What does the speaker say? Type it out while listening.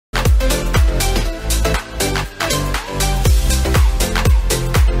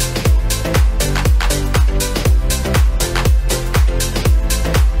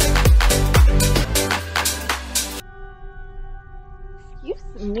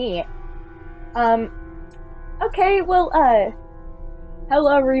me. Um, okay, well,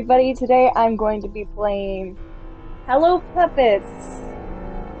 hello everybody. Today I'm going to be playing Hello Puppets,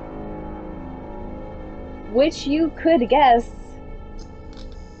 which you could guess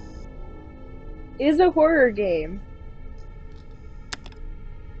is a horror game.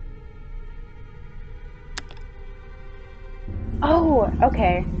 Oh,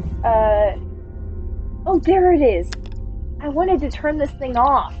 okay. Uh, oh, there it is. I wanted to turn this thing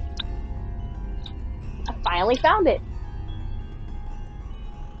off. I finally found it.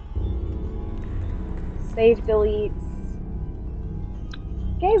 Save, delete.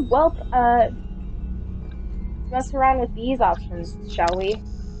 Okay, well, let's mess around with these options, shall we?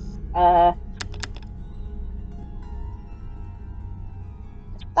 Uh,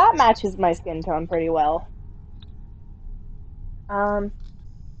 that matches my skin tone pretty well. Um,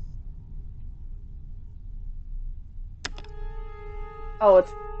 oh,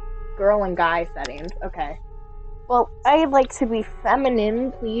 it's girl and guy settings. Okay. Well, I'd like to be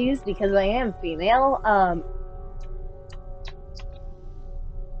feminine, please, because I am female.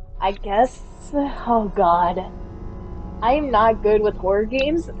 I guess. Oh God, I am not good with horror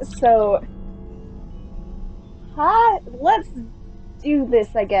games, so let's do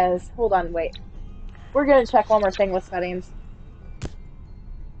this. I guess. Hold on, wait. We're gonna check one more thing with settings.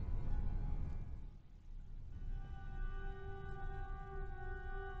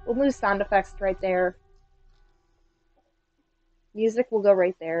 We'll move sound effects right there. Music will go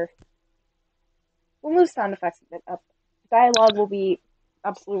right there. We'll move sound effects a bit up. Dialogue will be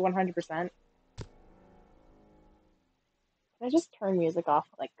absolute 100%. Can I just turn music off,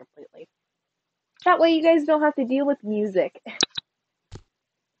 like, completely? That way you guys don't have to deal with music.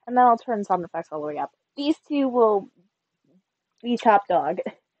 And then I'll turn sound effects all the way up. These two will be top dog.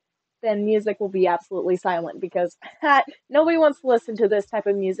 Then music will be absolutely silent because nobody wants to listen to this type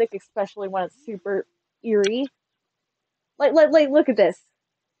of music, especially when it's super eerie. Like, look at this.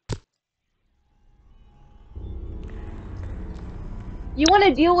 You want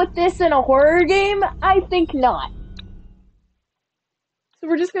to deal with this in a horror game? I think not. So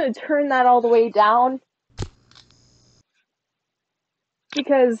we're just going to turn that all the way down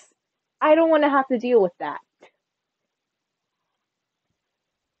because I don't want to have to deal with that.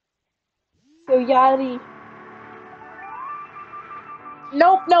 So Yadi.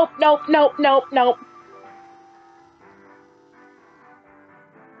 Nope, nope, nope, nope, nope, nope.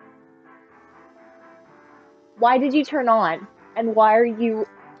 Why did you turn on? And why are you...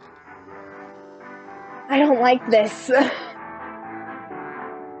 I don't like this.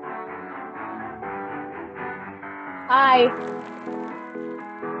 Hi.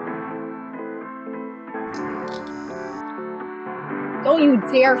 Don't you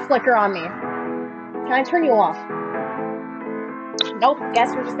dare flicker on me. Can I turn you off? Nope,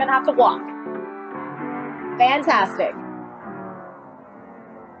 guess we're just gonna have to walk. Fantastic.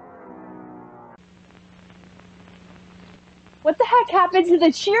 What the heck happened to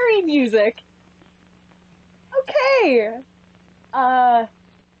the cheery music? Okay.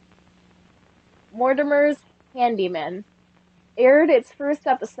 Mortimer's Handyman aired its first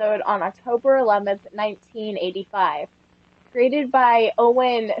episode on October 11th, 1985. Created by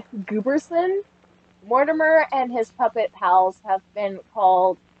Owen Guberson, Mortimer and his puppet pals have been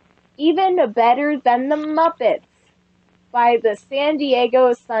called even better than the Muppets by the San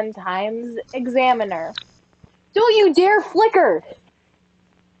Diego Sun-Times Examiner. Don't you dare flicker!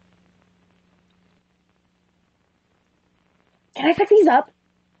 Can I pick these up?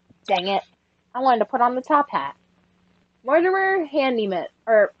 Dang it. I wanted to put on the top hat. Mortimer Handyman,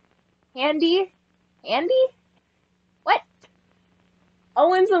 or Handy? Handy? What?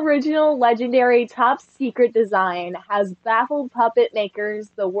 Owen's original legendary top secret design has baffled puppet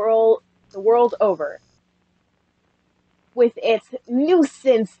makers the world over. With its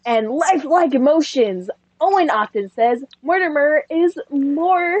nuisance and lifelike emotions, Owen often says Mortimer is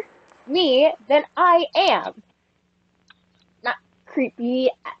more me than I am. Not creepy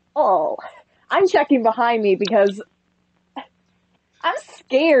at all. I'm checking behind me because I'm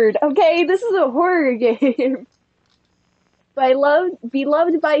scared, okay? This is a horror game.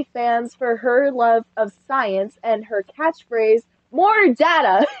 Beloved by fans for her love of science and her catchphrase, more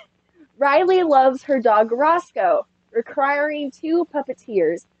data, Riley loves her dog Roscoe, requiring two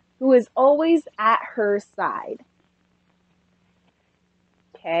puppeteers who is always at her side.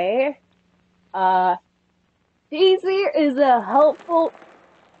 Okay. Daisy is a helpful...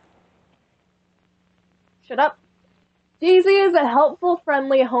 Shut up. Daisy is a helpful,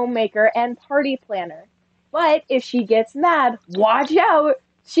 friendly homemaker and party planner. But if she gets mad, watch out!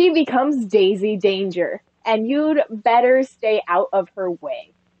 She becomes Daisy Danger, and you'd better stay out of her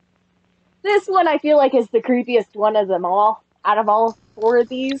way. This one I feel like is the creepiest one of them all. Out of all four of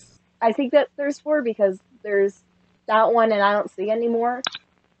these, I think that there's four because there's that one and I don't see anymore.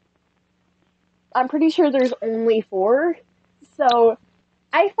 I'm pretty sure there's only four. So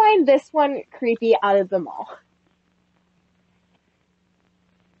I find this one creepy out of them all.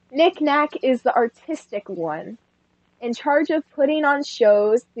 Nick Nack is the artistic one, in charge of putting on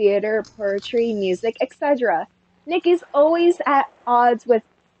shows, theater, poetry, music, etc. Nick is always at odds with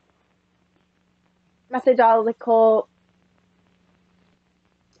methodological...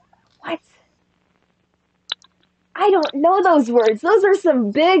 What? I don't know those words. Those are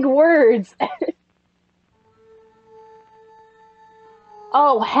some big words.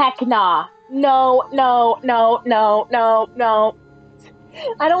 Oh, heck nah. No, no, no, no, no, no.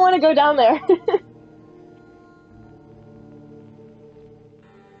 I don't want to go down there.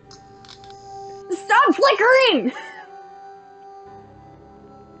 Stop flickering!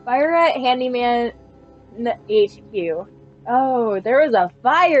 Fire at Handyman HQ. Oh, there was a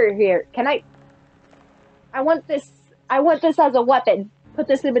fire here. Can I want this as a weapon. Put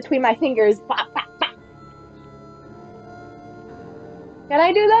this in between my fingers. Bop, bop, bop. Can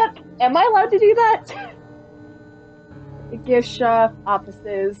I do that? Am I allowed to do that? The gift shop,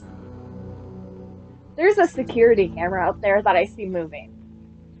 offices. There's a security camera out there that I see moving.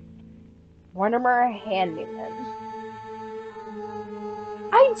 Mortimer Handyman.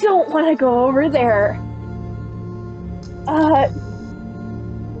 I don't want to go over there.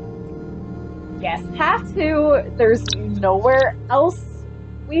 Yes, have to. There's nowhere else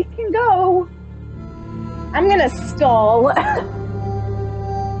we can go. I'm gonna stall.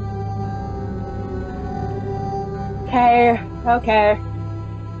 Okay.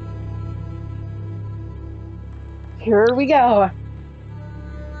 Here we go.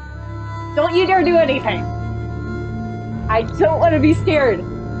 Don't you dare do anything. I don't want to be scared.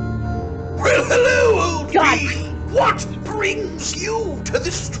 Well, hello, old bee. What brings you to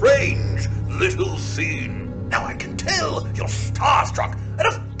this strange little scene? Now I can tell you're starstruck, and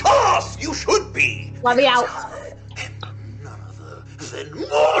of course you should be. Let me out. I am none other than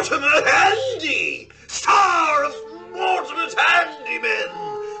Mortimer Handy, star of Mortimer's Handymen,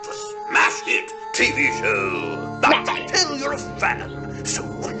 the smash hit TV show. Now I tell you're a fan, so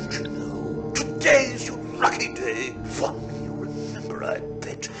wouldn't you know, today's your lucky day, one you'll remember, I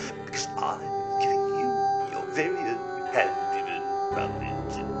bet, because I'm giving you your very own Handyman rabbit.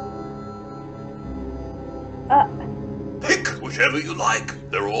 Pick whichever you like,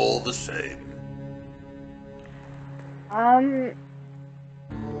 they're all the same.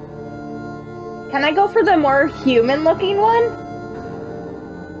 Can I go for the more human-looking one?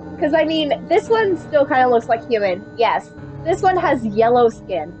 Because, I mean, this one still kind of looks like human. Yes. This one has yellow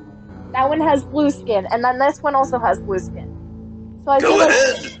skin. That one has blue skin. And then this one also has blue skin. So I feel Go like...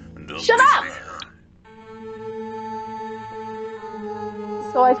 ahead! Shut up!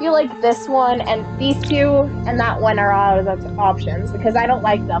 So I feel like this one and these two and that one are out of the options. Because I don't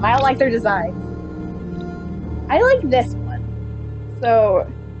like them. I don't like their designs. I like this one. So...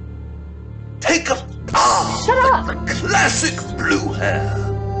 Take a path! Shut up! The classic blue hair.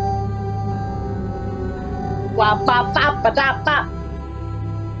 Wah, bop, bop, ba, da, bop.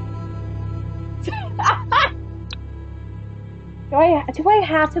 Do I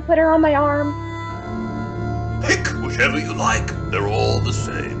have to put her on my arm? Pick whichever you like, they're all the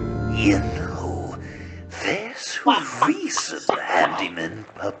same. You know, there's a reason handyman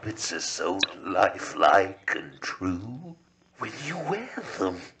puppets are so lifelike and true. When you wear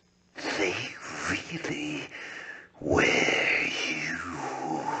them, they really wear you.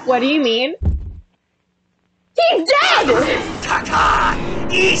 What do you mean? He's dead! Tata!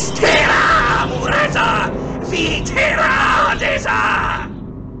 Istera Murata! Vitera Desa!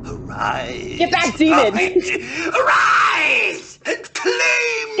 Arise! Get back, demon! Arise! And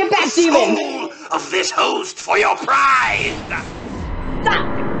claim Get back, the demon! soul of this host for your pride!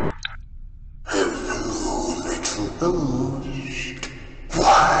 Stop! Hello, little host.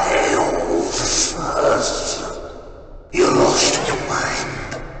 Why all the fuss? You lost your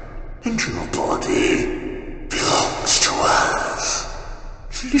mind, and your body belongs to us.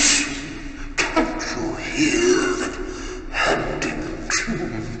 Listen, can't you hear that handyman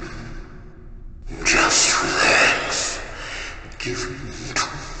tune? Just relax, give in to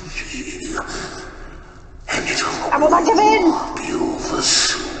me, and it'll I will not give in! all be over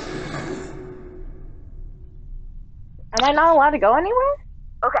soon. Am I not allowed to go anywhere?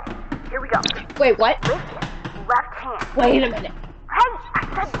 Okay, here we go. Wait, what? Left hand. Wait a minute. Hey, I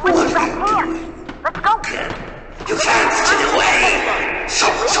said lift left hand. Let's go. You can't stay away!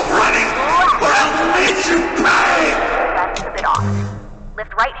 Stop running, or I'll make you pay! That's a bit off.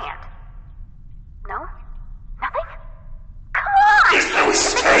 Lift right hand.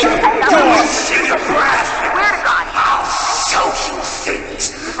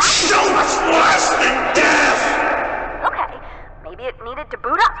 to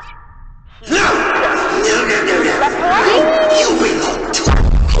boot up. No. You belong to...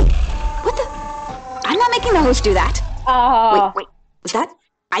 What the? I'm not making the host do that. Wait. Was that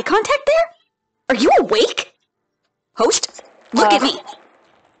eye contact there? Are you awake? Host, look at me.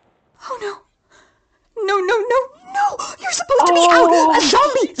 Oh no. No. You're supposed to be out. A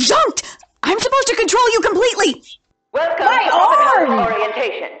zombie. Zonked. I'm supposed to control you completely. Welcome My to Open House arm!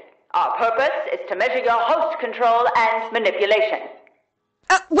 Orientation. Our purpose is to measure your host control and manipulation.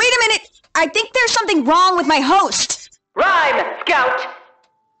 Wait a minute. I think there's something wrong with my host. Rhyme, Scout!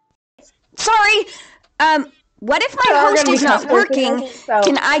 Sorry. What if my host is not working?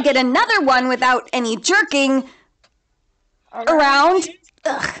 Can I get another one without any jerking around?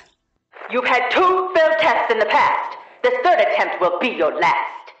 Ugh. You've had 2 failed tests in the past. This 3rd attempt will be your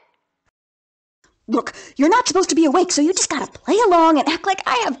last. Look, you're not supposed to be awake, so you just gotta play along and act like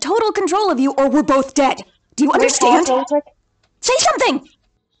I have total control of you or we're both dead. Do you understand? Say something!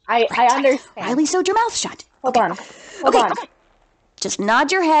 I understand. Riley, sewed your mouth shut. Hold on. Just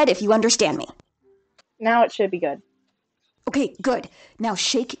nod your head if you understand me. Now it should be good. Okay, good. Now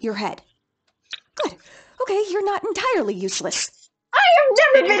shake your head. Good. Okay, you're not entirely useless. I have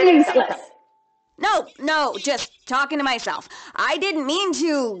never been useless. No, just talking to myself. I didn't mean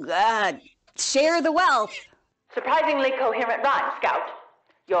to, share the wealth. Surprisingly coherent rhyme, Scout.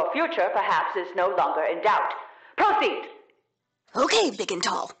 Your future, perhaps, is no longer in doubt. Proceed! Okay, big and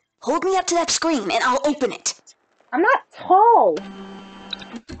tall. Hold me up to that screen and I'll open it. I'm not tall.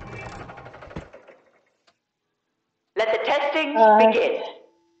 Let the testing begin.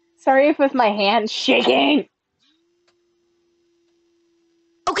 Sorry if with my hands shaking.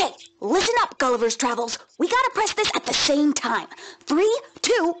 Okay, listen up, Gulliver's Travels. We gotta press this at the same time. 3,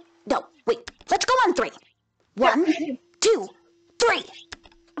 2, no, wait, let's go on 3. 1, 2, 3.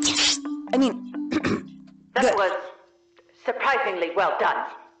 Yes, That was surprisingly well done.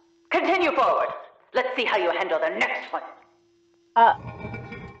 Continue forward. Let's see how you handle the next one.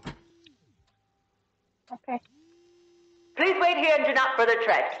 Okay. Please wait here and do not further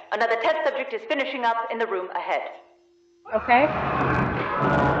tread. Another test subject is finishing up in the room ahead. Okay.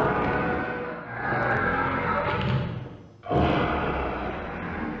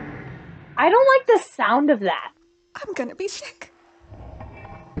 I don't like the sound of that. I'm gonna be sick.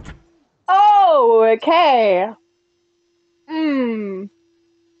 Oh, okay.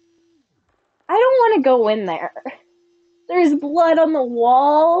 I don't want to go in there. There's blood on the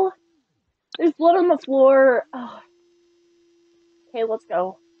wall. There's blood on the floor. Oh. Okay, let's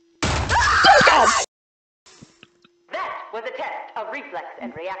go. That was a test of reflex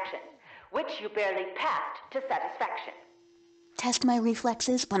and reaction, which you barely passed to satisfaction. Test my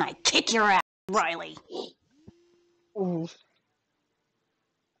reflexes when I kick your ass, Riley. Ooh.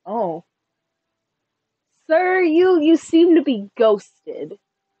 Oh. Sir, you seem to be ghosted.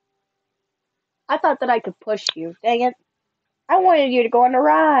 I thought that I could push you. Dang it. I wanted you to go on a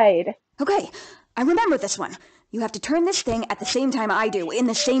ride. Okay, I remember this one. You have to turn this thing at the same time I do, in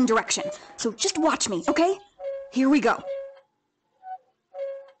the same direction. So just watch me, okay? Here we go.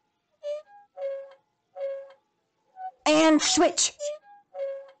 And switch.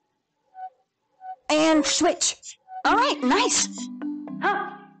 And switch. All right, nice.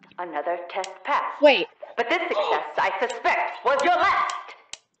 Huh. Another test pass. Wait. But this success, I suspect, was your last.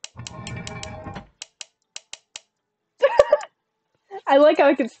 I like how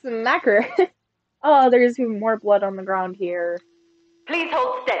I could smack her. Oh, there's even more blood on the ground here. Please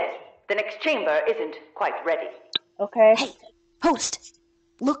hold steady. The next chamber isn't quite ready. Okay. Hey, host,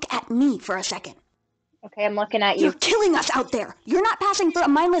 look at me for a second. Okay, I'm looking at You're you. killing us out there. You're not passing for a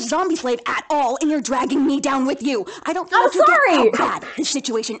mindless zombie slave at all, and you're dragging me down with you. I don't feel I'm like you sorry. get how bad this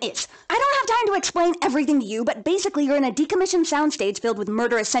situation is. I don't have time to explain everything to you, but basically you're in a decommissioned soundstage filled with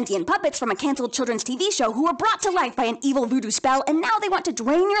murderous sentient puppets from a canceled children's TV show who were brought to life by an evil voodoo spell, and now they want to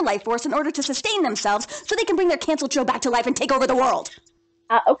drain your life force in order to sustain themselves so they can bring their canceled show back to life and take over the world.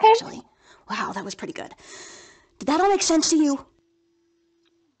 Okay. Actually, wow, that was pretty good. Did that all make sense to you?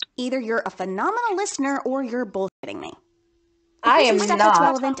 Either you're a phenomenal listener or you're bullshitting me. I am If it's not.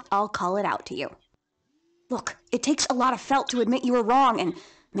 relevant, I'll call it out to you. Look, it takes a lot of felt to admit you were wrong, and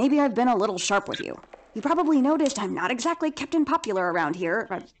maybe I've been a little sharp with you. You probably noticed I'm not exactly Captain Popular around here.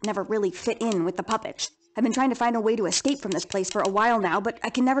 I've never really fit in with the puppets. I've been trying to find a way to escape from this place for a while now, but I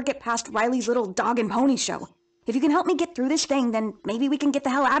can never get past Riley's little dog and pony show. If you can help me get through this thing, then maybe we can get the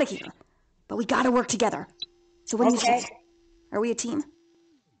hell out of here. But we gotta work together. So what do you say? Are we a team?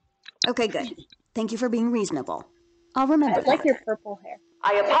 Okay, good. Thank you for being reasonable. I'll remember I like that. your purple hair.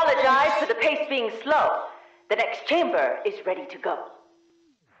 I apologize for the pace being slow. The next chamber is ready to go.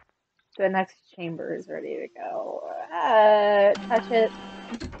 The next chamber is ready to go. Touch it.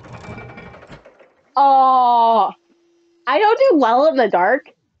 Oh, I don't do well in the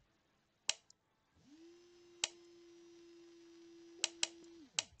dark.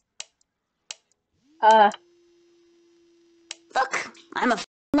 Look, I'm a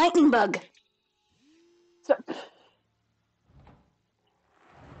lightning bug. So,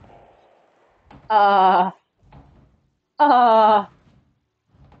 I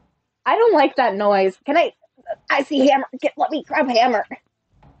don't like that noise. Can I see hammer. Let me grab hammer.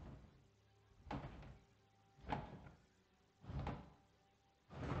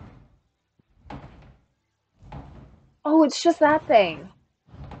 Oh, it's just that thing.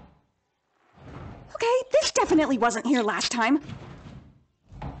 Okay, this definitely wasn't here last time.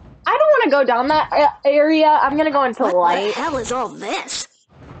 I don't want to go down that area. I'm gonna go into What light. the hell is all this?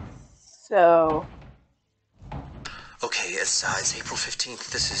 So. Okay, it's April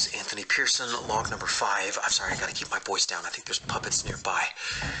 15th. This is Anthony Pearson, log number 5. I'm sorry, I gotta keep my voice down. I think there's puppets nearby.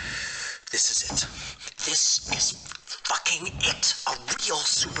 This is it. This is fucking it. A real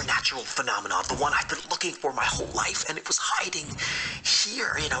supernatural phenomenon. The one I've been looking for my whole life, and it was hiding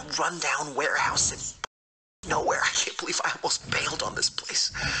here in a rundown warehouse in nowhere. I can't believe I almost bailed on this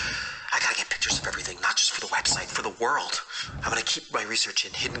place. I gotta get pictures of everything, not just for the website, for the world. I'm gonna keep my research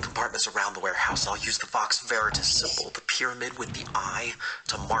in hidden compartments around the warehouse. I'll use the Vox Veritas symbol, the pyramid with the eye,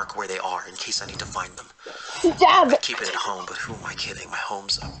 to mark where they are in case I need to find them. Stab! I keep it at home, but who am I kidding? My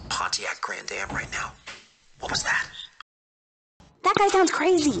home's a Pontiac Grand Am right now. What was that? That guy sounds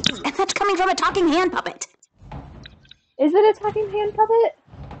crazy, and that's coming from a talking hand puppet. Is it a talking hand puppet?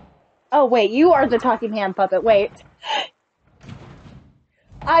 Oh, wait, you are the talking hand puppet. Wait.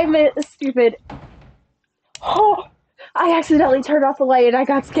 I'm stupid. Oh, I accidentally turned off the light and I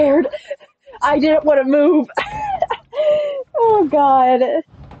got scared. I didn't want to move. Oh, God.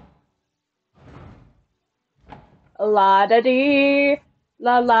 La-da-dee,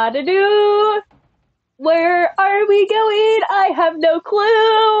 la-la-da-doo. Where are we going? I have no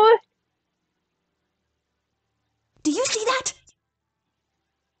clue. Do you see that?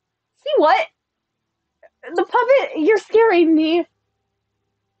 See what? The puppet, you're scaring me.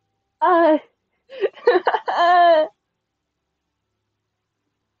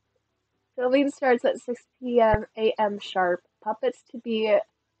 Filming starts at 6 a.m. sharp. Puppets to be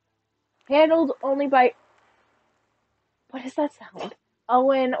handled only by... What does that sound?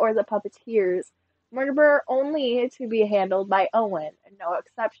 Owen or the puppeteers. Murderer only to be handled by Owen, and no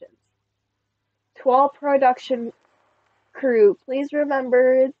exceptions. To all production crew, please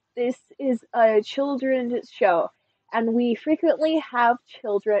remember this is a children's show, and we frequently have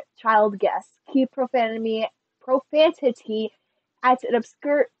child guests. Keep profanity at an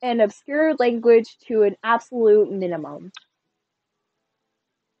obscure language to an absolute minimum.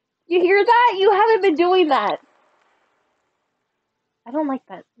 You hear that? You haven't been doing that. I don't like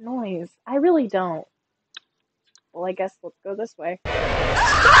that noise. I really don't. Well, I guess let's go this way.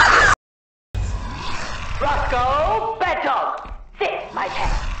 Roscoe, bad dog. Sit, my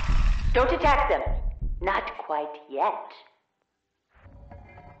pet. Don't attack them. Not quite yet.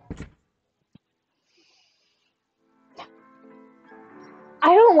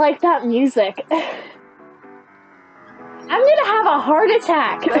 I don't like that music. I'm gonna have a heart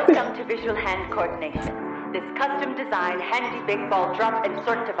attack. Welcome to Visual Hand Coordination. This custom-designed handy big ball drop and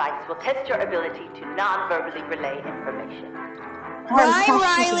sort device will test your ability to non-verbally relay information. Right,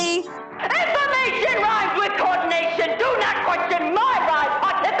 Riley. Information rhymes with coordination. Do not question my rhyme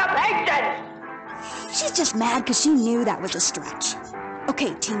participation. She's just mad because she knew that was a stretch.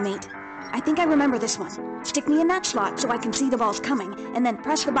 Okay, teammate. I think I remember this one. Stick me in that slot so I can see the balls coming, and then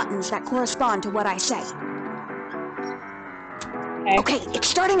press the buttons that correspond to what I say. Okay, it's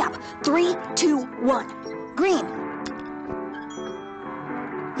starting up. 3, 2, 1. Green.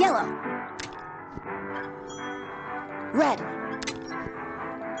 Yellow. Red.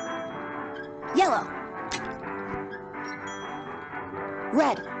 Yellow.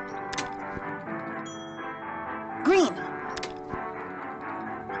 Red. Green.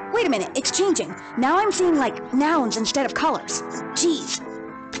 Wait a minute, it's changing. Now I'm seeing, like, nouns instead of colors. Cheese.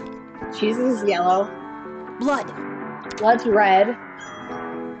 Cheese is yellow. Blood. Blood's red.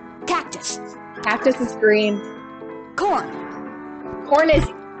 Cactus. Cactus is green. Corn. Corn is...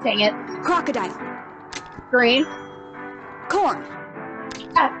 Dang it. Crocodile. Green. Corn.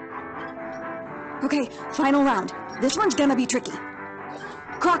 Ah. Okay, final round. This one's gonna be tricky.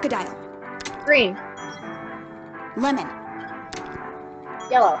 Crocodile. Green. Lemon.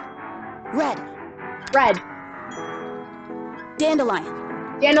 Yellow. Red. Red.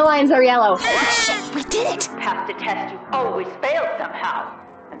 Dandelion. Dandelions are yellow. Shit, we did it! Past a test, you always fail somehow.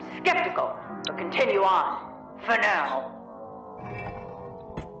 I'm Skeptical, but continue on. For now.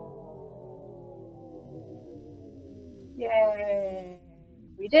 Yay!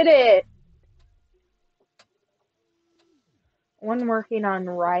 We did it! One working on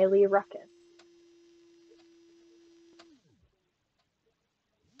Riley Ruckus.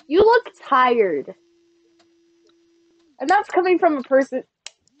 You look tired. And that's coming from a person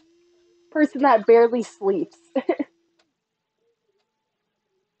that barely sleeps.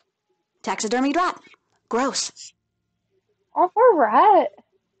 Taxidermy rat. Gross. Off a rat.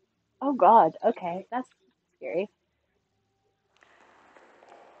 Oh god, okay, that's scary.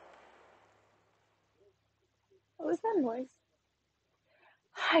 What was that noise?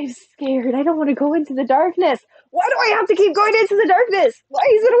 I'm scared. I don't want to go into the darkness. Why do I have to keep going into the darkness? Why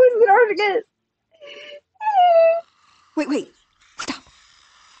is it always the darkness? Wait. Stop.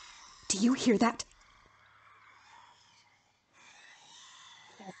 Do you hear that?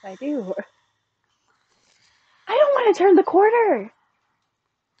 Yes, I do. I don't want to turn the corner.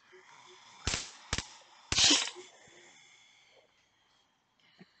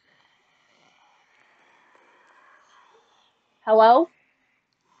 Hello?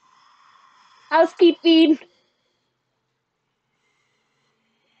 Housekeeping.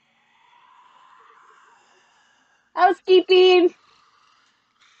 Housekeeping.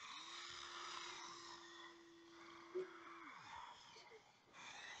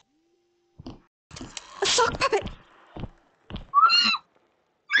 A sock puppet.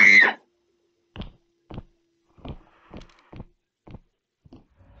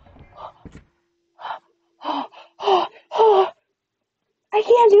 I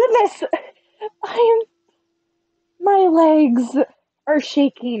can't do this. My legs are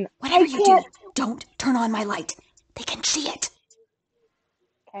shaking. Whatever I you can't. do, don't turn on my light. They can see it.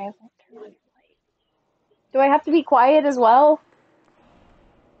 Okay, I won't turn on your light. Do I have to be quiet as well?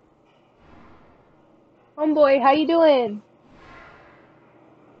 Homeboy, how you doing?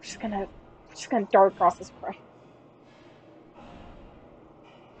 We're just gonna dart across this prey.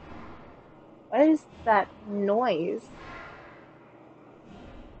 What is that noise?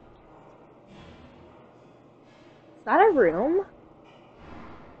 Is that a room?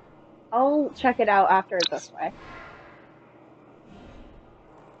 I'll check it out after this way.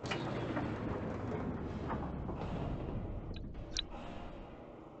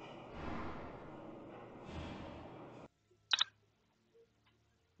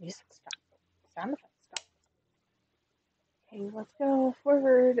 Music stop. Sound effects stop. Okay, let's go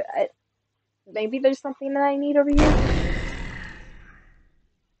forward. Maybe there's something that I need over here.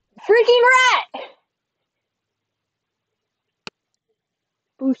 Freaking rat!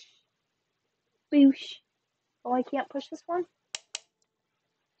 Boosh. Boosh. Oh, I can't push this one?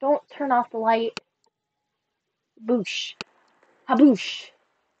 Don't turn off the light. Boosh. Haboosh.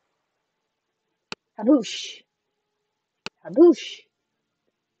 Haboosh. Haboosh.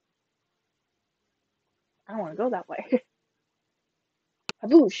 I don't want to go that way.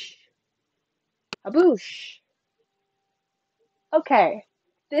 Haboosh. Haboosh. Okay.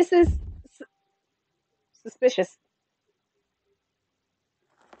 This is suspicious.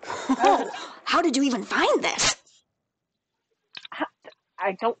 How did you even find this?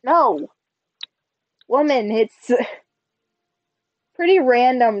 I don't know. Woman, it's pretty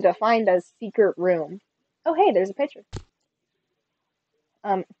random to find a secret room. Oh, hey, there's a picture.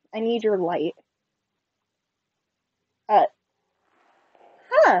 I need your light.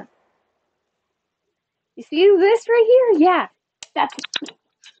 Huh. You see this right here? Yeah. That's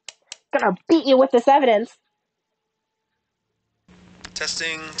gonna beat you with this evidence.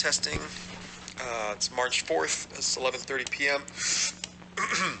 Testing. It's March 4th. It's 11:30 p.m.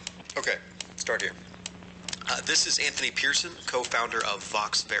 Okay, start here. This is Anthony Pearson, co-founder of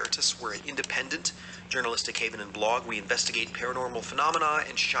Vox Veritas. We're an independent journalistic haven and blog. We investigate paranormal phenomena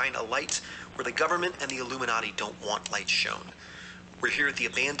and shine a light where the government and the Illuminati don't want light shown. We're here at the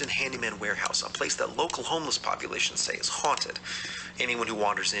abandoned Handyman Warehouse, a place that local homeless populations say is haunted. Anyone who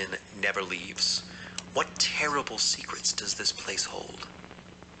wanders in never leaves. What terrible secrets does this place hold?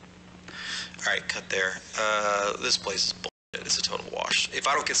 Alright, cut there. This place is bullshit. It's a total wash. If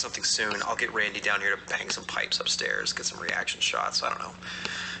I don't get something soon, I'll get Randy down here to bang some pipes upstairs, get some reaction shots, I don't know.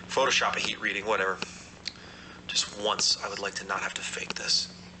 Photoshop a heat reading, whatever. Just once, I would like to not have to fake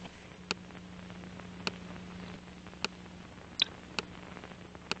this.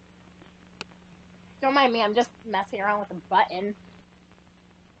 Don't mind me, I'm just messing around with a button.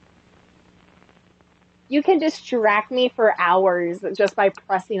 You can distract me for hours just by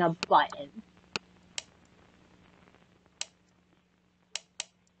pressing a button.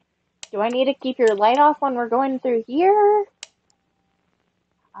 Do I need to keep your light off when we're going through here?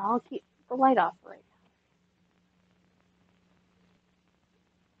 I'll keep the light off right now.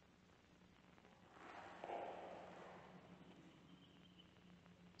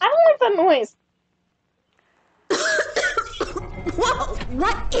 I don't like that noise. Whoa!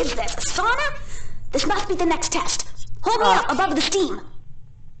 What is this? A sauna? This must be the next test. Hold me up above the steam.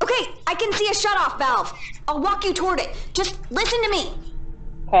 Okay, I can see a shutoff valve. I'll walk you toward it. Just listen to me.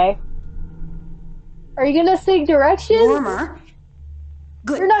 Okay. Are you gonna say directions? Warmer.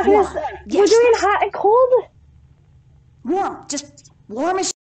 Good. You're not warm. gonna say. Yes, We're doing that's hot and cold? warm. Just warm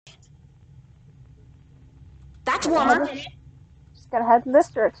as. That's warmer. Just gotta head in this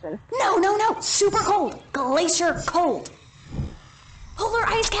direction. No, no, no. Super cold. Glacier cold. Polar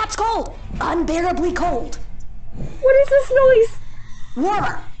ice caps cold. Unbearably cold. What is this noise?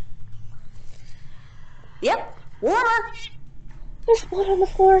 Warmer. Yep, warmer. There's blood on the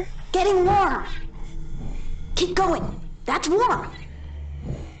floor. Getting warm. Keep going. That's warm.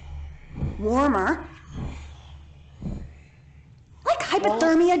 Warmer. Like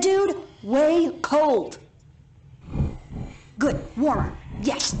hypothermia, dude. Way cold. Good. Warmer.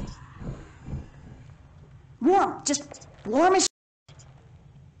 Yes. Warm. Just warm as.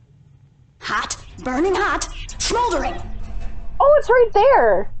 Hot. Burning hot. Smoldering. Oh, it's right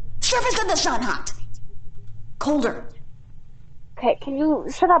there. Surface of the sun hot. Colder. Okay, can you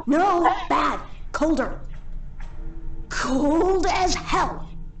shut up? No, bad. Colder. Cold as hell.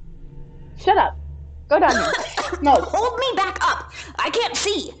 Shut up. Go down here. No, Hold me back up. I can't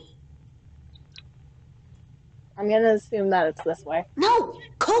see. I'm gonna assume that it's this way. No,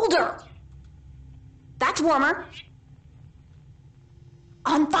 colder. That's warmer.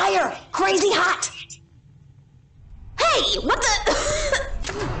 On fire. Crazy hot. Hey, what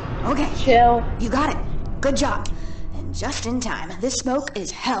the? Okay, Chill. you got it. Good job. And just in time. This smoke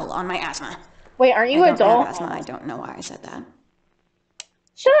is hell on my asthma. Wait, aren't you I a don't doll? have asthma. I don't know why I said that.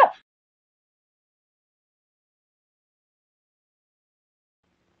 Shut up.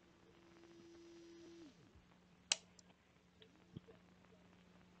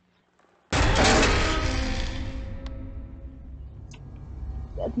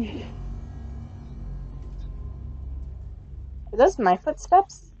 Are those my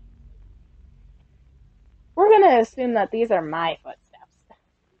footsteps? We're gonna assume that these are my footsteps.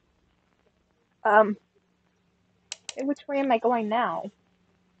 Okay, which way am I going now?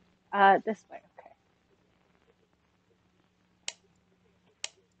 This way, okay.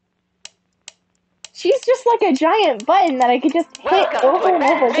 She's just like a giant button that I could just hit Welcome over to and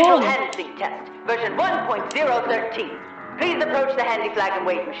over Advanced Visual again. Hand Sync Test, version 1.013. Please approach the handy flag and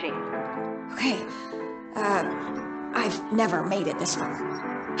weight machine. Okay. I've never made it this far.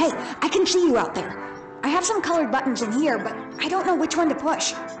 Hey, I can see you out there. I have some colored buttons in here, but I don't know which one to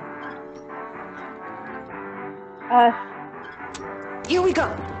push. Here we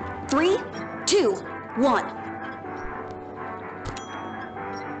go. 3, 2, 1.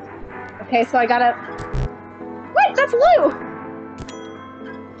 Okay, so I gotta... Wait, that's Lou!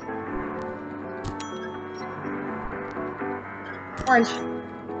 Orange.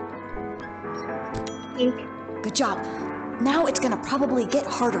 Pink. Good job. Now it's gonna probably get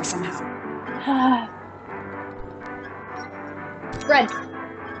harder somehow. Red.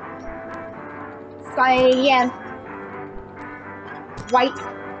 Cyan. White.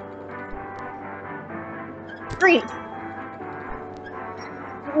 Green.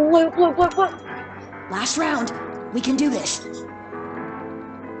 Blue, blue, blue, blue. Last round. We can do this.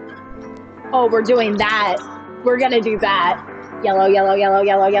 Oh, we're doing that. We're gonna do that. Yellow, yellow, yellow,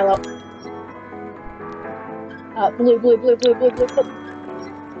 yellow, yellow. Blue, blue, blue, blue, blue, blue, blue.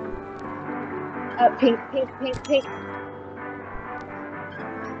 Pink, pink, pink, pink.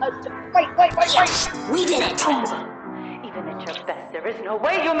 White, white, white, Yes! We did it! Even at your best, there is no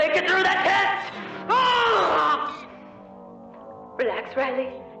way you'll make it through that test! Ah! Relax,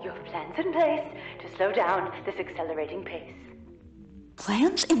 Riley. You have plans in place to slow down this accelerating pace.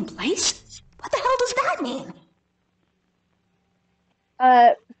 Plans in place? What the hell does that mean?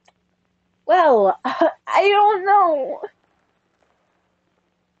 Well, I don't know.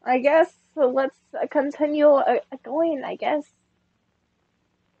 I guess let's continue going, I guess.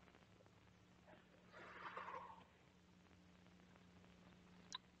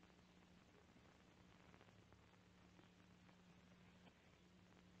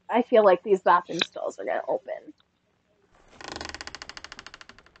 I feel like these bathroom stalls are gonna open.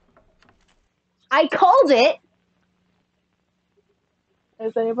 I called it!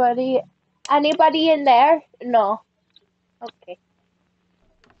 Is anybody in there? No. Okay.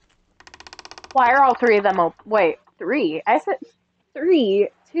 Why are all three of them open? Wait, 3? I said 3,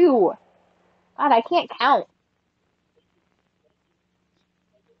 2. God, I can't count.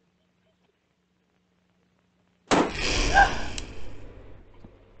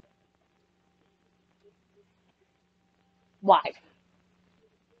 Why?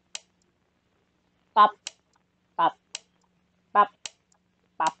 Bop, bop, bop,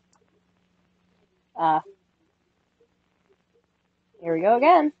 bop. Here we go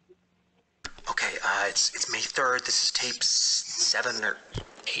again. Okay, it's May 3rd. This is tape 7 or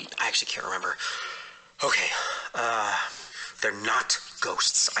 8. I actually can't remember. Okay, they're not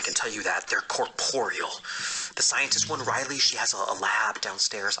ghosts. I can tell you that. They're corporeal. The scientist one, Riley, she has a lab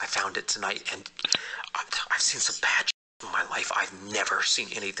downstairs. I found it tonight, and I've seen some bad shit in my life. I've never seen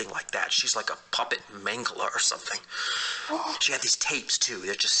anything like that. She's like a puppet mangala or something. She had these tapes, too.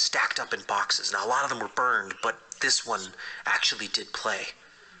 They're just stacked up in boxes. Now, a lot of them were burned, but this one actually did play.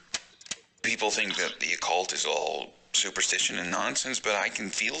 People think that the occult is all superstition and nonsense, but I can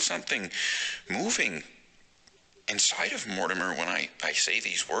feel something moving inside of Mortimer when I say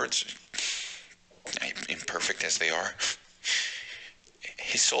these words, imperfect as they are.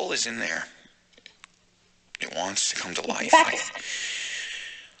 His soul is in there. It wants to come to life. I'm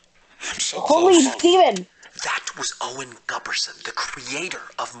so Holy close. Steven! That was Owen Gubberson, the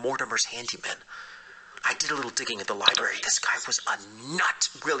creator of Mortimer's Handyman. I did a little digging at the library. This guy was a nut,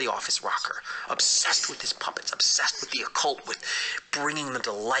 really off his rocker. Obsessed with his puppets, obsessed with the occult, with bringing them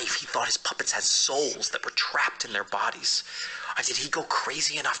to life. He thought his puppets had souls that were trapped in their bodies. Did he go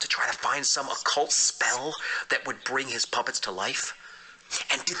crazy enough to try to find some occult spell that would bring his puppets to life?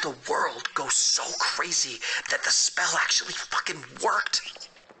 And did the world go so crazy that the spell actually fucking worked?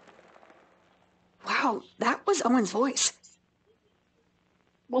 Wow, that was Owen's voice.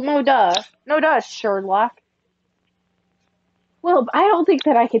 Well, no duh. No duh, Sherlock. Well, I don't think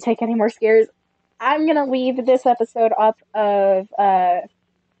that I can take any more scares. I'm gonna leave this episode up of,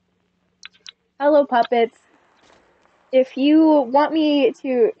 Hello Puppets. If you want me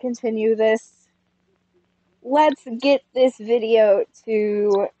to continue this, let's get this video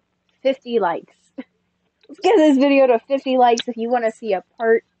to 50 likes. Let's get this video to 50 likes if you want to see a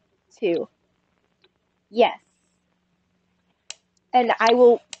part 2. Yes. And I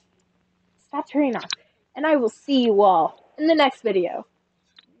will... Stop turning off. And I will see you all in the next video.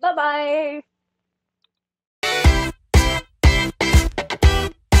 Bye-bye!